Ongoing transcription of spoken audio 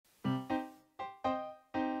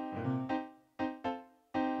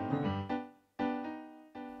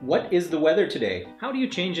What is the weather today? How do you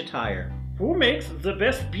change a tire? Who makes the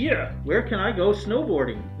best beer? Where can I go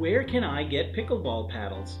snowboarding? Where can I get pickleball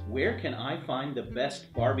paddles? Where can I find the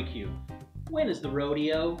best barbecue? When is the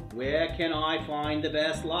rodeo? Where can I find the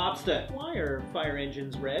best lobster? Why are fire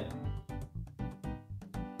engines red?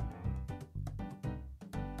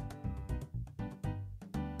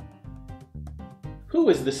 Who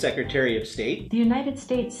is the Secretary of State? The United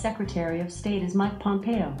States Secretary of State is Mike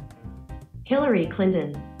Pompeo. Hillary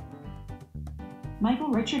Clinton. Michael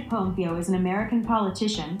Richard Pompeo is an American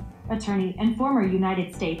politician, attorney, and former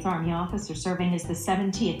United States Army officer serving as the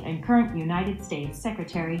 17th and current United States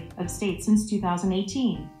Secretary of State since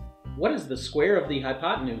 2018. What is the square of the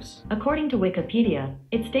hypotenuse? According to Wikipedia,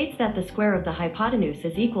 it states that the square of the hypotenuse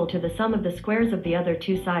is equal to the sum of the squares of the other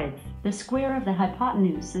two sides. The square of the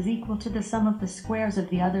hypotenuse is equal to the sum of the squares of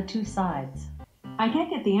the other two sides. I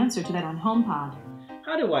can't get the answer to that on HomePod.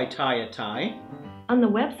 How do I tie a tie? On the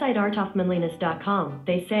website artofmanliness.com,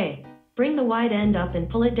 they say, bring the wide end up and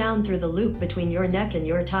pull it down through the loop between your neck and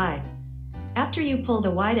your tie. After you pull the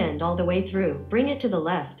wide end all the way through, bring it to the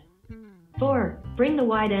left. 4. Bring the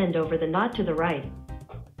wide end over the knot to the right.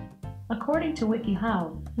 According to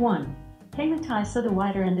WikiHow, 1. Hang the tie so the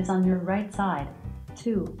wider end is on your right side.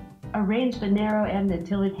 2. Arrange the narrow end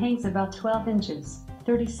until it hangs about 12 inches,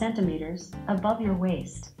 30 centimeters, above your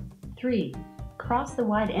waist. 3. Cross the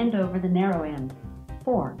wide end over the narrow end.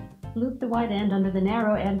 4. Loop the wide end under the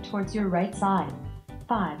narrow end towards your right side.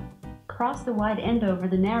 5. Cross the wide end over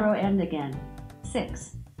the narrow end again.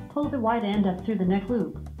 6. Pull the wide end up through the neck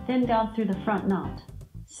loop, then down through the front knot.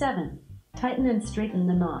 7. Tighten and straighten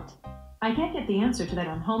the knot. I can't get the answer to that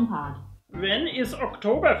on HomePod. When is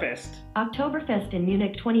Oktoberfest? Oktoberfest in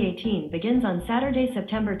Munich 2018 begins on Saturday,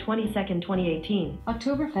 September 22, 2018.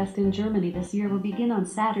 Oktoberfest in Germany this year will begin on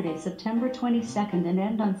Saturday, September 22nd and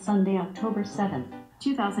end on Sunday, October 7th.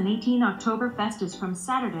 2018 Oktoberfest is from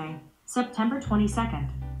Saturday, September 22nd,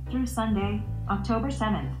 through Sunday, October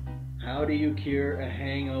 7th. How do you cure a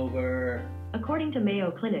hangover? According to Mayo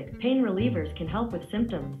Clinic, pain relievers can help with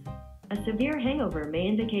symptoms. A severe hangover may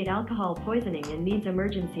indicate alcohol poisoning and needs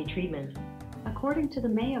emergency treatment. According to the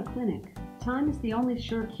Mayo Clinic, time is the only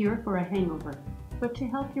sure cure for a hangover. But to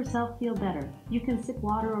help yourself feel better, you can sip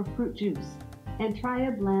water or fruit juice. And try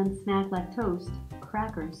a bland snack like toast,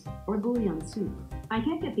 crackers, or bouillon soup. I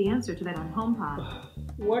can't get the answer to that on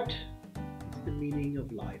HomePod. What is the meaning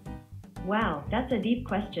of life? Wow, that's a deep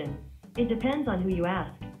question. It depends on who you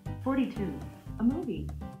ask. 42. A movie.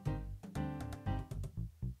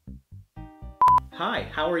 Hi,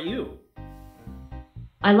 how are you?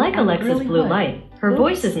 I like Alexa's really blue good. light. Her Oops.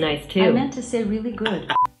 voice is nice too. I meant to say really good.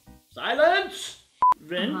 Silence!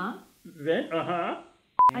 When?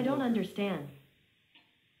 I don't understand.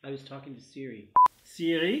 I was talking to Siri.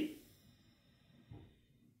 Siri?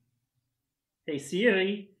 Hey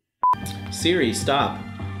Siri. Siri, stop.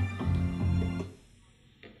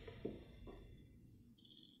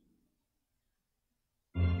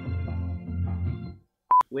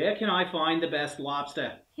 Where can I find the best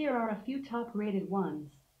lobster? Here are a few top-rated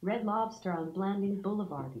ones. Red Lobster on Blanding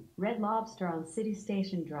Boulevard, Red Lobster on City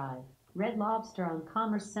Station Drive, Red Lobster on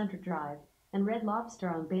Commerce Center Drive, and Red Lobster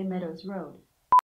on Bay Meadows Road.